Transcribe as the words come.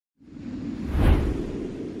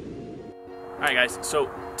Alright guys, so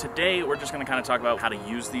today we're just going to kind of talk about how to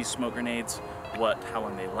use these smoke grenades, how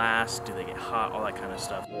long they last, do they get hot, all that kind of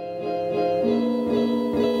stuff.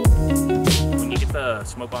 When you get the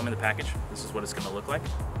smoke bomb in the package, this is what it's going to look like.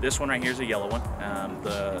 This one right here is a yellow one.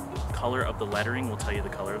 The color of the lettering will tell you the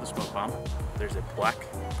color of the smoke bomb. There's a black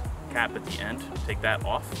cap at the end. Take that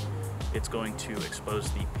off. It's going to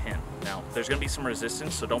expose the pin. Now, there's going to be some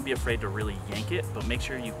resistance, so don't be afraid to really yank it, but make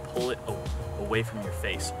sure you pull it away from your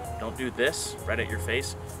face. Don't do this right at your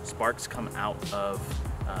face. Sparks come out of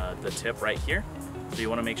the tip right here, so you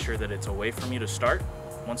want to make sure that it's away from you to start.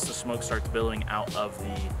 Once the smoke starts billowing out of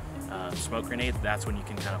the smoke grenade, that's when you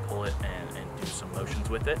can kind of pull it and do some motions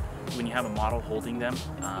with it. When you have a model holding them,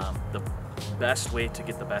 the best way to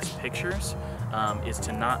get the best pictures is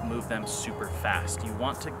to not move them super fast. You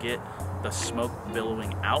want to get the smoke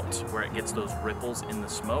billowing out where it gets those ripples in the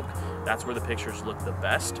smoke. That's where the pictures look the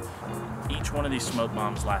best. Each one of these smoke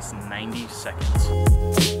bombs lasts 90 seconds.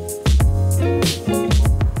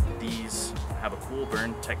 These have a cool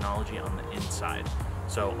burn technology on the inside.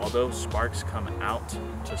 So although sparks come out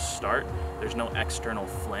to start, there's no external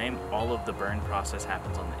flame. All of the burn process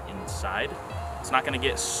happens on the inside. It's not going to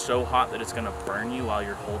get so hot that it's going to burn you while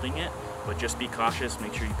you're holding it, but just be cautious.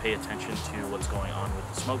 Make sure you pay attention to what's going on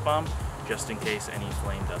with the smoke bomb, just in case any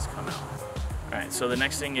flame does come out. Alright, so the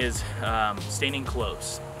next thing is staining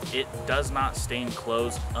clothes. It does not stain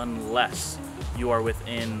clothes unless you are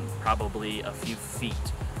within probably a few feet.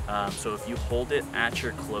 So if you hold it at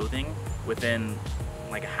your clothing within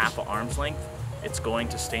like a half an arm's length, it's going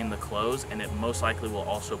to stain the clothes, and it most likely will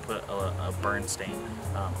also put a burn stain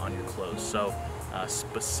on your clothes. So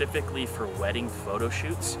specifically for wedding photo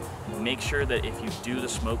shoots, make sure that if you do the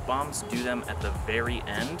smoke bombs, do them at the very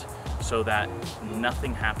end so that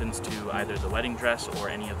nothing happens to either the wedding dress or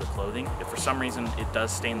any of the clothing. If for some reason it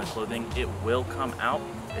does stain the clothing, it will come out.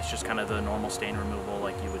 It's just kind of the normal stain removal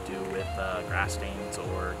like you would do with grass stains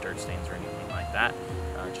or dirt stains or anything like that.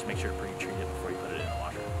 Just make sure to pre-treat it before you put it in the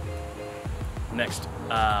washer. Next,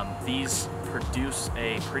 these produce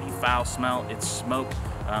a pretty foul smell. It's smoke.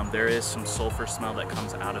 There is some sulfur smell that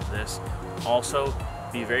comes out of this. Also,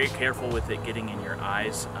 be very careful with it getting in your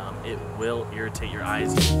eyes. It will irritate your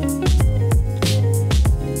eyes.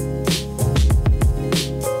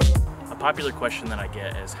 A popular question that I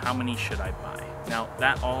get is, how many should I buy? Now,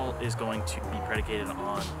 that all is going to be predicated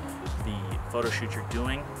on the photo shoot you're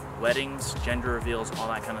doing. Weddings, gender reveals, all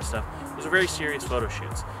that kind of stuff. Those are very serious photo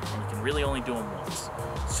shoots, and you can really only do them once.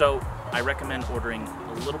 So I recommend ordering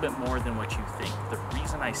a little bit more than what you think. The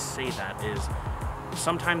reason I say that is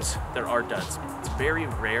sometimes there are duds. It's very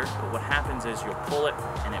rare, but what happens is you'll pull it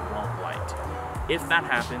and it won't light. If that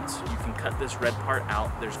happens, you can cut this red part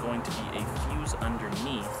out. There's going to be a fuse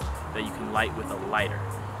underneath that you can light with a lighter.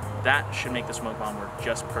 That should make the smoke bomb work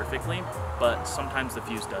just perfectly, but sometimes the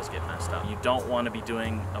fuse does get messed up. You don't want to be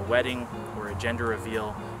doing a wedding or a gender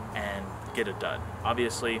reveal and get a dud.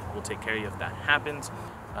 Obviously, we'll take care of you if that happens.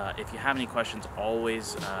 If you have any questions,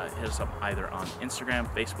 always hit us up either on Instagram,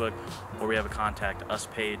 Facebook, or we have a contact us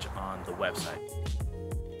page on the website.